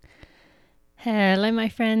Hello, my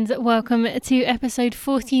friends. Welcome to episode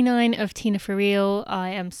 49 of Tina for Real. I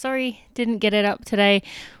am sorry, didn't get it up today.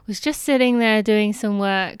 Was just sitting there doing some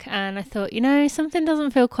work and I thought, something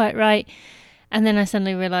doesn't feel quite right. And then I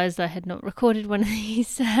suddenly realized I had not recorded one of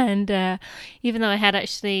these. And even though I had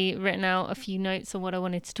actually written out a few notes on what I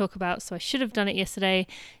wanted to talk about, so I should have done it yesterday,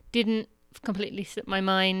 didn't. Completely slipped my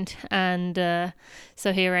mind, and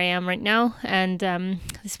so here I am right now, and this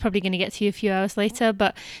is probably going to get to you a few hours later,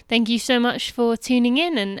 but thank you so much for tuning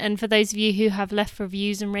in, and for those of you who have left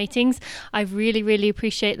reviews and ratings, I really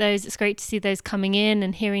appreciate those. It's great to see those coming in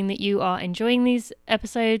and hearing that you are enjoying these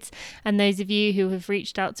episodes, and those of you who have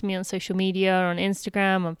reached out to me on social media, on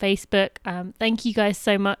Instagram, on Facebook, thank you guys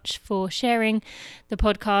so much for sharing the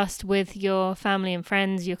podcast with your family and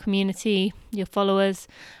friends, your community, your followers.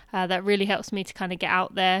 That really helps me to kind of get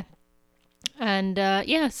out there. And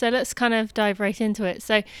so let's kind of dive right into it.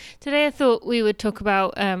 So today I thought we would talk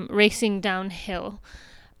about racing downhill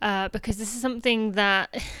because this is something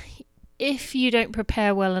that if you don't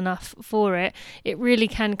prepare well enough for it, it really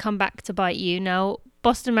can come back to bite you. Now,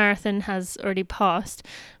 Boston Marathon has already passed,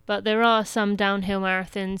 but there are some downhill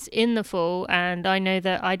marathons in the fall, and I know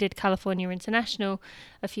that I did California International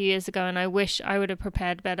a few years ago, and I wish I would have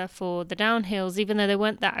prepared better for the downhills, even though they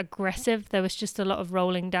weren't that aggressive. There was just a lot of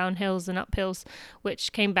rolling downhills and uphills,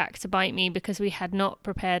 which came back to bite me because we had not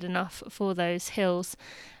prepared enough for those hills.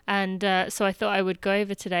 And so I thought I would go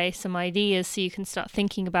over today some ideas so you can start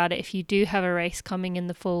thinking about it if you do have a race coming in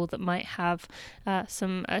the fall that might have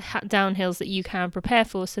some downhills that you can prepare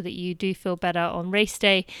for, so that you do feel better on race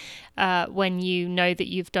day when you know that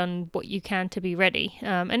you've done what you can to be ready.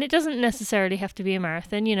 And it doesn't necessarily have to be a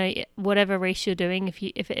marathon. Whatever race you're doing,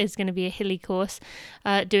 if it is going to be a hilly course,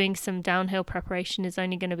 doing some downhill preparation is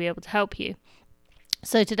only going to be able to help you.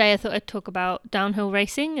 So today I thought I'd talk about downhill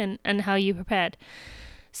racing and how you prepared.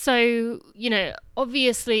 So,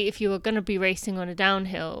 obviously, if you are going to be racing on a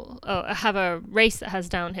downhill or have a race that has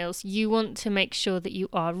downhills, you want to make sure that you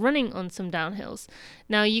are running on some downhills.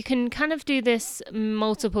 Now, you can kind of do this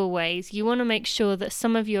multiple ways. You want to make sure that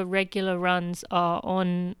some of your regular runs are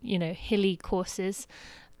on, hilly courses.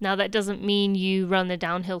 Now, that doesn't mean you run the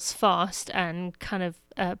downhills fast and kind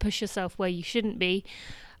of push yourself where you shouldn't be.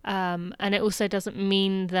 And it also doesn't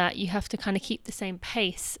mean that you have to kind of keep the same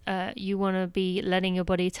pace. You want to be letting your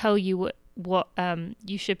body tell you what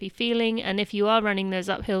you should be feeling. And if you are running those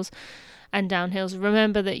uphills and downhills,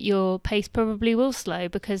 remember that your pace probably will slow,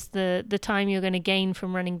 because the time you're going to gain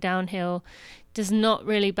from running downhill does not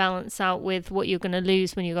really balance out with what you're going to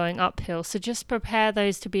lose when you're going uphill. So just prepare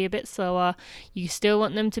those to be a bit slower. You still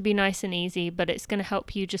want them to be nice and easy, but it's going to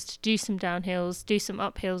help you just to do some downhills, do some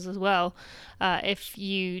uphills as well, if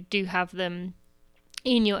you do have them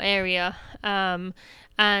in your area. And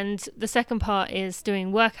the second part is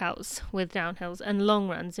doing workouts with downhills and long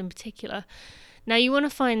runs in particular. Now, you want to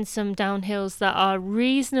find some downhills that are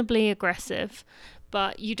reasonably aggressive,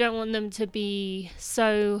 but you don't want them to be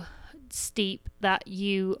so steep that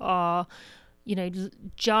you are,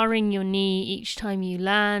 jarring your knee each time you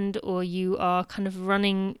land, or you are kind of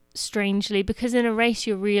running strangely, because in a race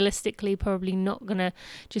you're realistically probably not going to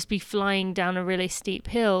just be flying down a really steep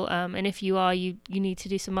hill. And if you are, you need to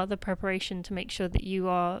do some other preparation to make sure that you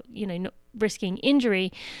are, not risking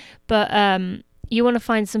injury. But you want to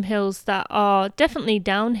find some hills that are definitely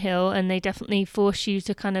downhill, and they definitely force you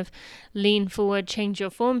to kind of lean forward, change your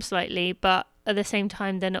form slightly, but at the same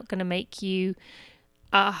time, they're not going to make you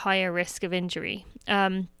at a higher risk of injury.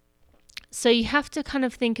 So you have to kind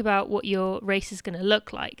of think about what your race is going to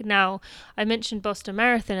look like. Now, I mentioned Boston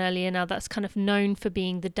Marathon earlier. Now, that's kind of known for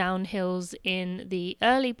being the downhills in the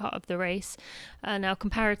early part of the race. Now,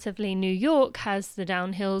 comparatively, New York has the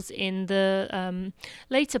downhills in the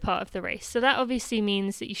later part of the race. So that obviously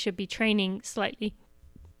means that you should be training slightly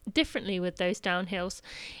differently with those downhills.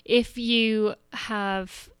 If you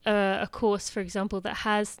have a course, for example, that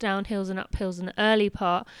has downhills and uphills in the early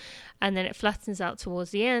part, and then it flattens out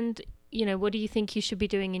towards the end, what do you think you should be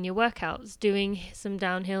doing in your workouts? Doing some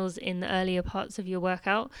downhills in the earlier parts of your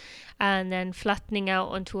workout and then flattening out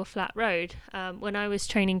onto a flat road. When I was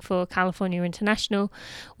training for California International,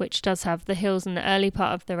 which does have the hills in the early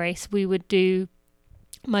part of the race, we would do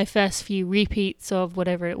my first few repeats of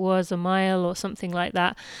whatever it was, a mile or something like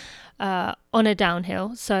that, on a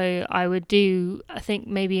downhill. So I would do, I think,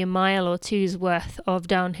 maybe a mile or two's worth of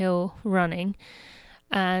downhill running.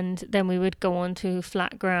 And then we would go on to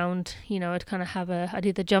flat ground. I'd kind of I'd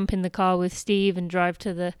either jump in the car with Steve and drive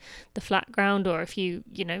to the flat ground, or if you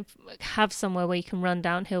have somewhere where you can run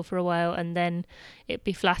downhill for a while and then it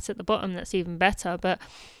be flat at the bottom, that's even better. But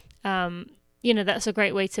that's a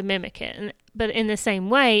great way to mimic it. But in the same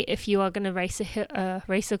way, if you are going to race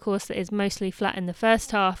a course that is mostly flat in the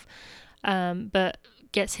first half, but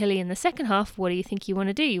gets hilly in the second half, what do you think you want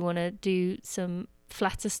to do? You want to do some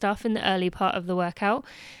flatter stuff in the early part of the workout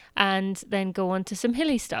and then go on to some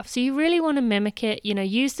hilly stuff. So you really want to mimic it,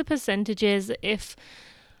 use the percentages. If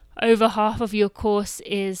over half of your course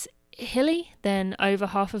is hilly, then over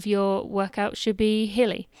half of your workout should be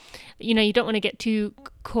hilly. You don't want to get too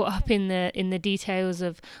caught up in the details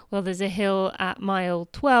of, well, there's a hill at mile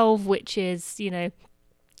 12 which is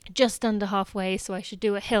just under halfway, so I should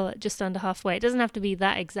do a hill at just under halfway. It doesn't have to be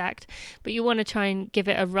that exact, but you want to try and give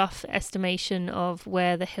it a rough estimation of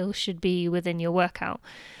where the hill should be within your workout.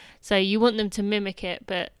 So you want them to mimic it,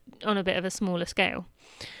 but on a bit of a smaller scale.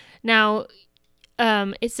 Now,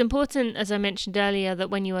 it's important, as I mentioned earlier, that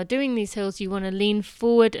when you are doing these hills, you want to lean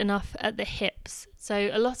forward enough at the hips. So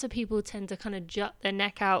a lot of people tend to kind of jut their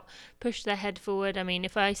neck out, push their head forward. I mean,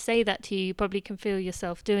 if I say that to you, you probably can feel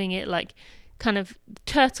yourself doing it, like kind of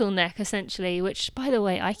turtleneck essentially, which, by the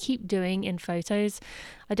way, I keep doing in photos.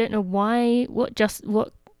 I don't know why, what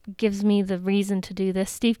gives me the reason to do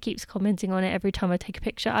this. Steve keeps commenting on it every time I take a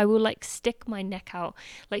picture. I will like stick my neck out,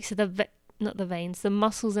 like so the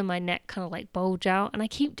muscles in my neck kind of like bulge out, and I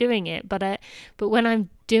keep doing it, but when I'm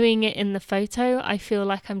doing it in the photo, I feel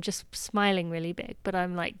like I'm just smiling really big, but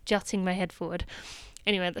I'm like jutting my head forward.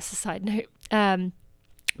 Anyway, that's a side note.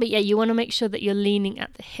 But yeah, you want to make sure that you're leaning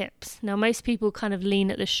at the hips. Now, most people kind of lean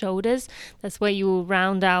at the shoulders. That's where you will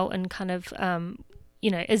round out and kind of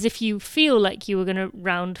as if you feel like you were going to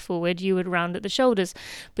round forward, you would round at the shoulders.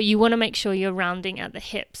 But you want to make sure you're rounding at the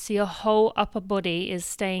hips. So your whole upper body is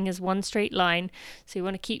staying as one straight line. So you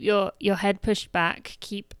want to keep your head pushed back.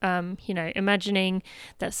 Keep, imagining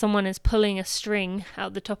that someone is pulling a string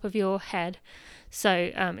out the top of your head.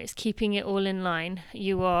 So it's keeping it all in line.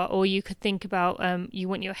 Or you could think about, you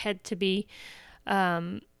want your head to be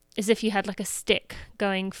as if you had like a stick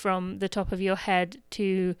going from the top of your head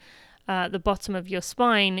to the bottom of your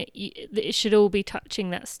spine. It should all be touching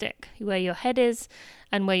that stick, where your head is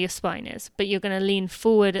and where your spine is, but you're going to lean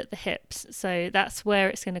forward at the hips. So that's where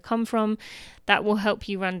it's going to come from. That will help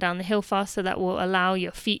you run down the hill faster. That will allow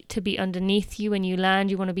your feet to be underneath you when you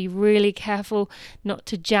land. You want to be really careful not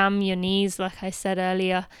to jam your knees, like I said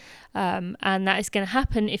earlier. And that is going to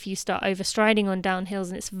happen if you start overstriding on downhills,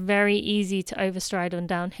 and it's very easy to overstride on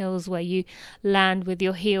downhills where you land with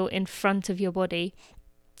your heel in front of your body.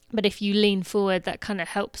 But if you lean forward, that kind of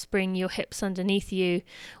helps bring your hips underneath you,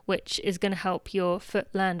 which is going to help your foot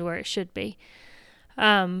land where it should be.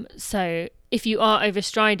 So if you are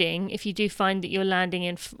overstriding, if you do find that you're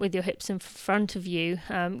landing with your hips in front of you,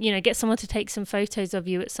 get someone to take some photos of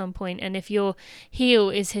you at some point. And if your heel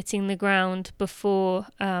is hitting the ground before,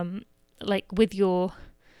 with your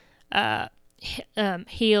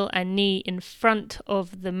heel and knee in front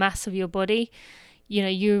of the mass of your body,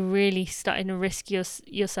 you're really starting to risk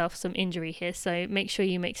yourself some injury here. So make sure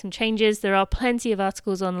you make some changes. There are plenty of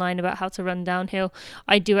articles online about how to run downhill.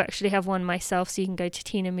 I do actually have one myself, so you can go to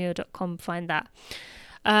tinamuir.com, find that.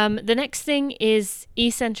 The next thing is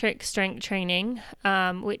eccentric strength training,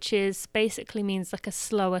 which is basically means like a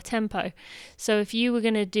slower tempo. So if you were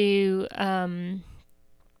going to do,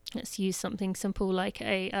 let's use something simple like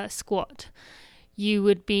a squat, you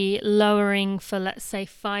would be lowering for, let's say,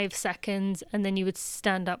 5 seconds, and then you would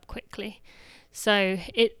stand up quickly. So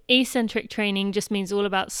eccentric training just means all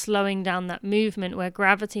about slowing down that movement where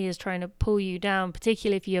gravity is trying to pull you down,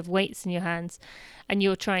 particularly if you have weights in your hands and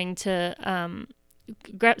you're trying to,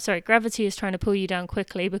 gravity is trying to pull you down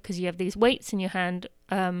quickly because you have these weights in your hand,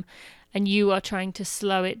 and you are trying to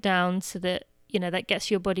slow it down so that that gets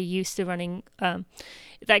your body used to running,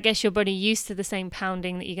 that gets your body used to the same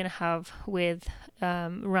pounding that you're going to have with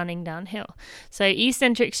running downhill. So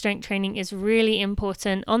eccentric strength training is really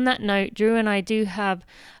important. On that note, Drew and I do have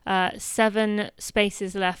 7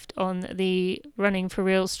 spaces left on the Running for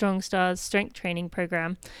Real Strong Stars strength training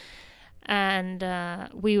program. And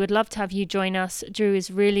we would love to have you join us. Drew is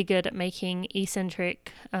really good at making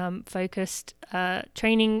eccentric focused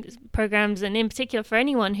training programs, and in particular for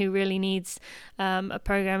anyone who really needs a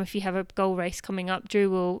program. If you have a goal race coming up, Drew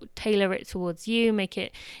will tailor it towards you, make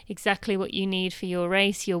it exactly what you need for your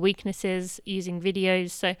race, your weaknesses, using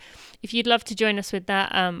videos. So if you'd love to join us with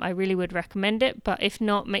that, I really would recommend it. But if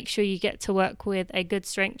not, make sure you get to work with a good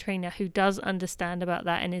strength trainer who does understand about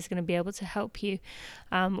that and is going to be able to help you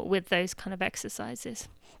with those kind of exercises.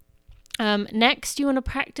 Next, you want to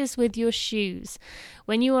practice with your shoes.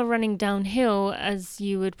 When you are running downhill, as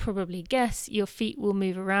you would probably guess, your feet will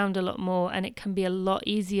move around a lot more, and it can be a lot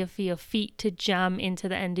easier for your feet to jam into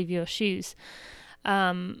the end of your shoes.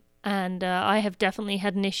 And I have definitely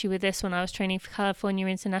had an issue with this when I was training for California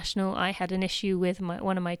International. I had an issue with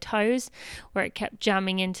one of my toes where it kept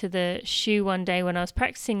jamming into the shoe one day when I was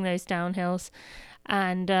practicing those downhills.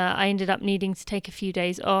 And I ended up needing to take a few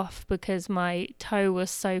days off because my toe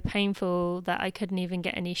was so painful that I couldn't even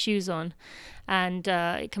get any shoes on. And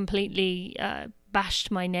it completely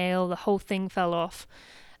bashed my nail. The whole thing fell off.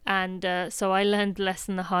 And so I learned the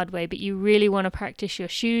lesson the hard way. But you really want to practice your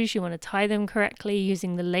shoes. You want to tie them correctly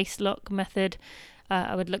using the lace lock method.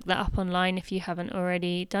 I would look that up online if you haven't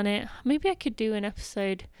already done it. Maybe I could do an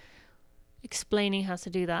episode explaining how to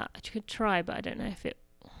do that. I could try, but I don't know if that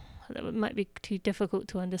might be too difficult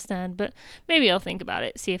to understand, but maybe I'll think about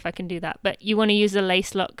it, see if I can do that. But you want to use a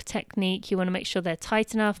lace lock technique. You want to make sure they're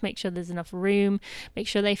tight enough, make sure there's enough room, make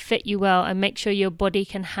sure they fit you well, and make sure your body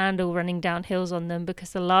can handle running down hills on them,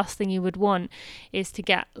 because the last thing you would want is to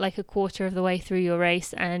get like a quarter of the way through your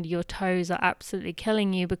race and your toes are absolutely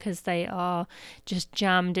killing you because they are just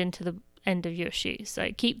jammed into the end of your shoe.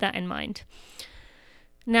 So keep that in mind.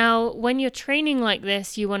 Now, when you're training like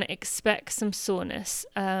this, you want to expect some soreness.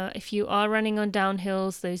 If you are running on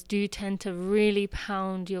downhills, those do tend to really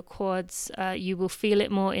pound your quads. You will feel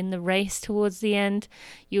it more in the race towards the end.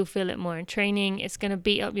 You'll feel it more in training. It's going to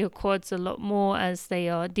beat up your quads a lot more as they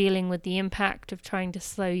are dealing with the impact of trying to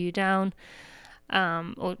slow you down.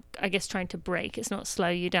 Or I guess trying to brake. It's not slow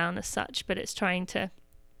you down as such, but it's trying to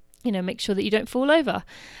make sure that you don't fall over.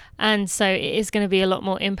 And so it is going to be a lot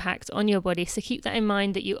more impact on your body. So keep that in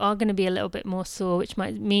mind, that you are going to be a little bit more sore, which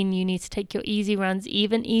might mean you need to take your easy runs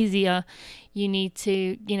even easier. You need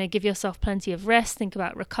to, give yourself plenty of rest. Think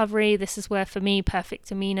about recovery. This is where, for me,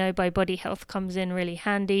 Perfect Amino by Body Health comes in really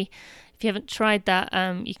handy. If you haven't tried that,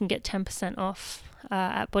 you can get 10% off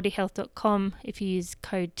at bodyhealth.com if you use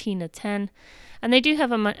code TINA10. And they do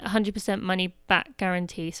have a 100% money back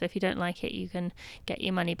guarantee. So if you don't like it, you can get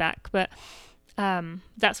your money back. But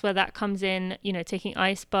that's where that comes in, taking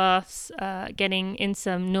ice baths, getting in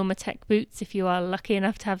some Normatec boots if you are lucky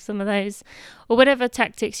enough to have some of those, or whatever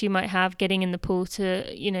tactics you might have, getting in the pool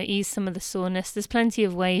to, ease some of the soreness. There's plenty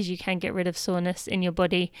of ways you can get rid of soreness in your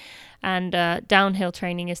body, and downhill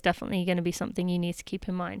training is definitely going to be something you need to keep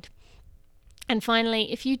in mind. And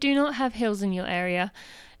finally, if you do not have hills in your area,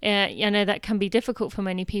 I know that can be difficult for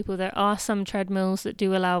many people. There are some treadmills that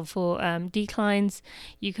do allow for declines.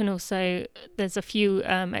 You can also, there's a few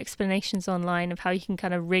explanations online of how you can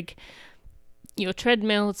kind of rig your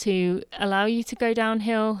treadmill to allow you to go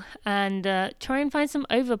downhill, and try and find some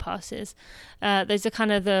overpasses. Those are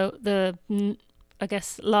kind of the I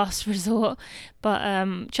guess last resort, but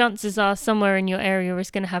chances are somewhere in your area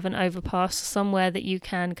is going to have an overpass, somewhere that you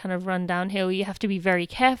can kind of run downhill. You have to be very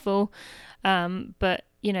careful, but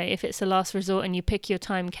if it's a last resort and you pick your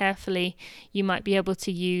time carefully, you might be able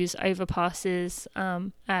to use overpasses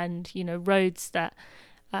and roads that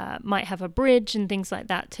might have a bridge and things like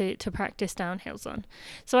that to practice downhills on.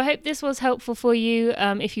 So I hope this was helpful for you.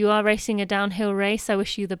 If you are racing a downhill race, I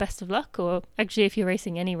wish you the best of luck, or actually if you're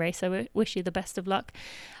racing any race, I wish you the best of luck.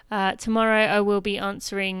 Tomorrow I will be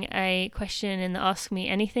answering a question in the Ask Me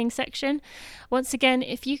Anything section. Once again,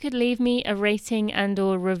 if you could leave me a rating and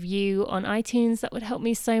or review on iTunes, that would help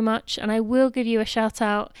me so much, and I will give you a shout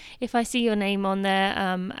out if I see your name on there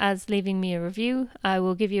as leaving me a review. I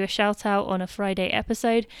will give you a shout out on a Friday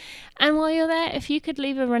episode. And while you're there, if you could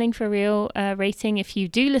leave a Running for Real rating, if you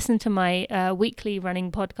do listen to my weekly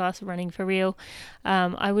running podcast, Running for Real,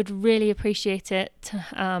 I would really appreciate it.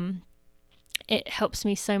 It helps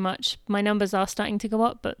me so much. My numbers are starting to go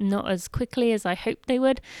up, but not as quickly as I hoped they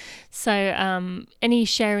would. So any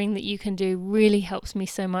sharing that you can do really helps me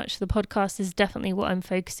so much. The podcast is definitely what I'm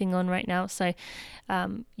focusing on right now. So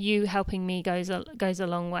you helping me goes a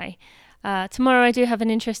long way. Tomorrow I do have an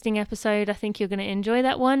interesting episode. I think you're going to enjoy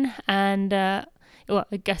that one. And I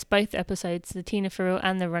guess both episodes, the Tina for Real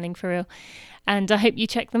and the Running for Real. And I hope you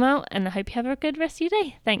check them out, and I hope you have a good rest of your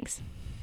day. Thanks.